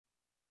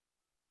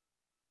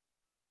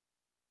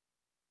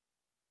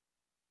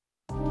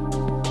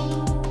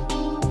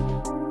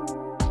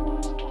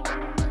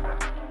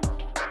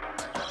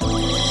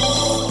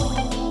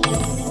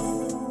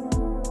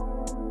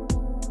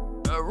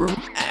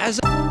has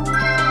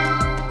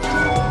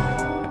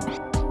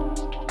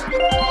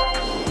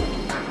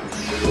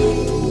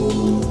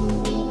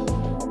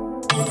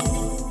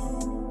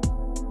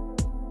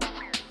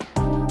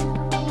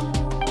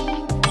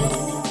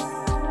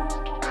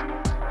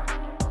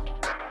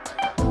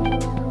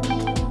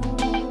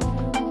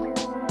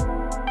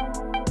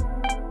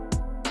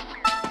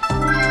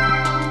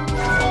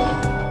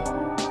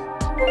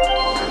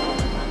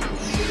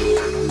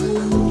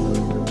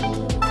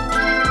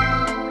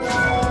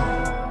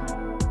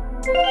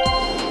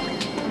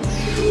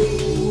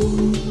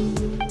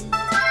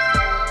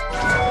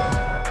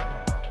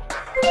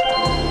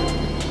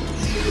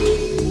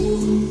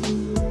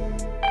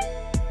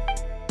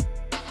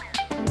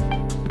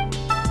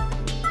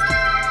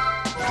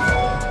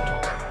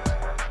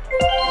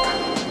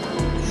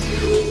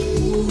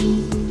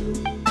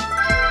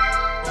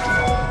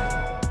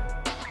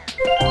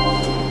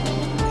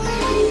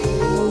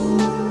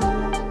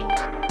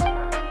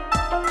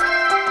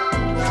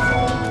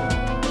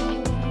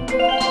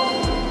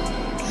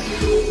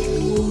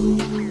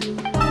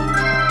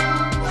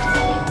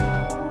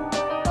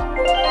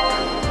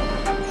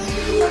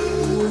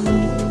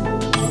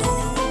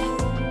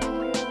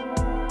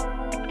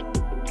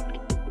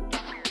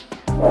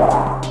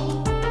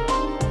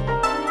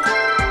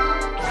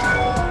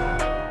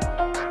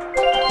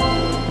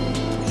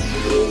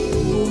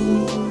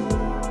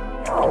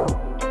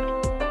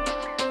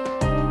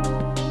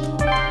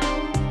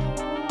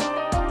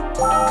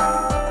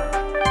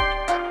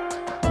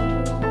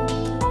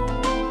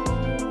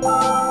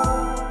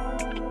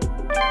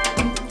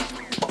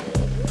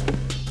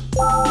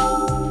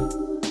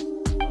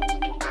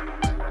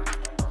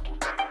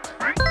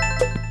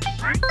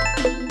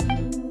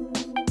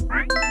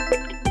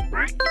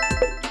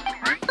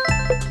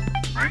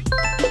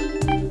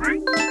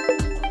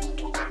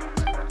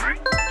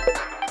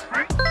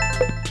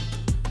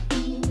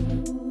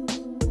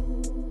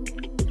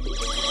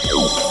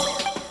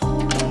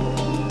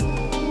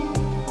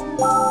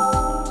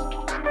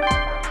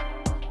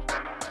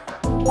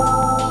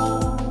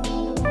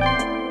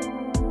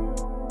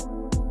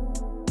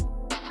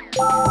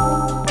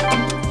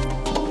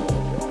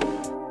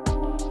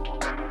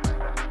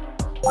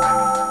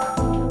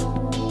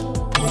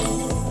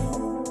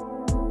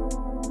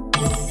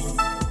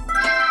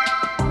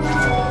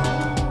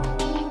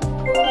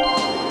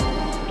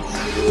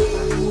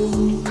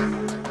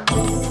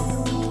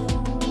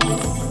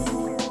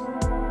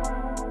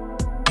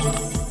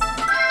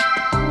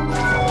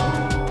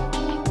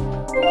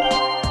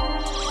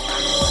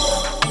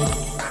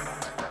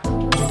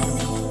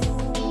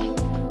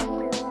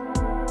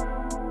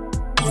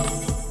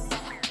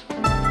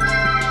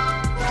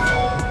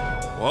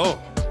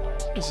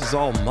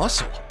all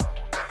muscle.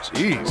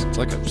 Jeez, it's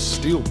like a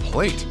steel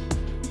plate.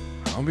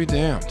 I'll be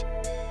damned.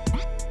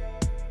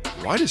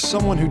 Why does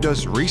someone who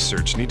does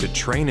research need to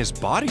train his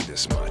body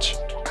this much?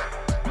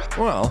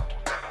 Well,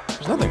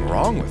 there's nothing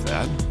wrong with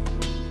that.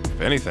 If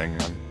anything,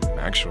 I'm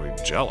actually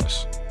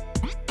jealous.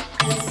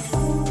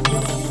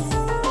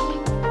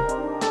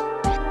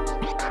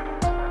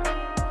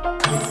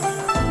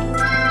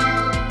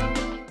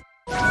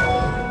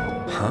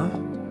 Huh?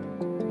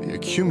 The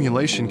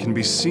accumulation can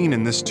be seen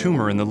in this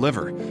tumor in the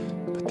liver,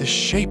 but this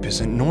shape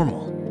isn't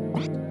normal.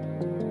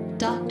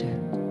 Doctor,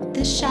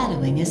 this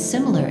shadowing is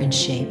similar in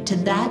shape to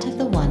that of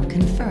the one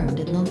confirmed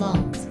in the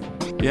lungs.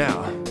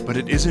 Yeah, but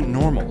it isn't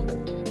normal.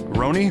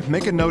 Roni,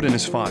 make a note in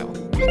his file.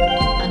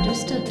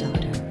 Understood,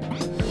 Doctor.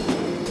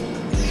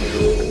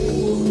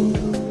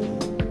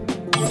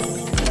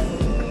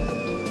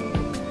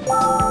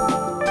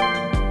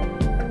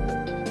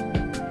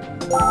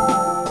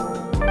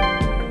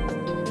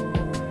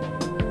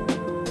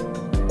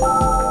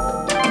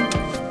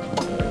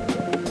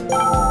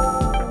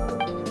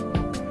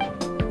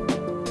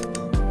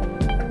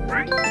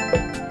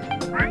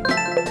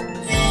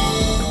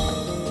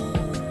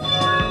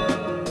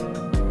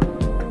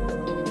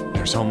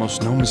 There's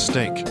almost no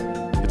mistake.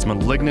 It's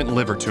malignant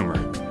liver tumor.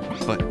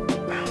 But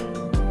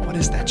what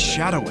is that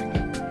shadowing?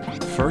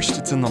 First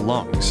it's in the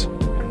lungs,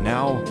 and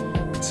now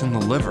it's in the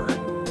liver.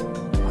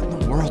 What in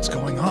the world's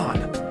going on?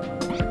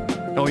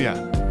 Oh yeah,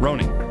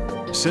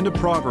 Roni, send a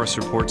progress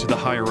report to the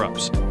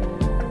higher-ups.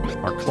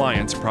 Our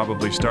client's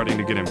probably starting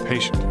to get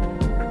impatient.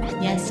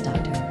 Yes,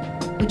 Doctor.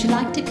 Would you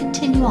like to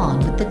continue on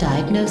with the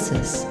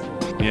diagnosis?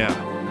 Yeah,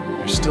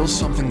 there's still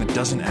something that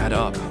doesn't add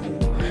up.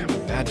 I have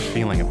a bad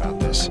feeling about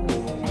this.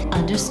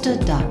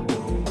 Understood, Doc.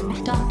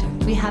 Doctor,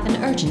 we have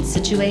an urgent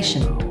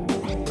situation.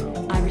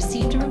 I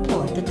received a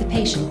report that the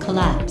patient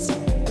collapsed.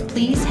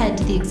 Please head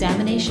to the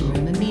examination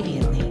room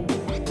immediately.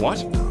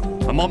 What?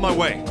 I'm on my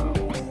way.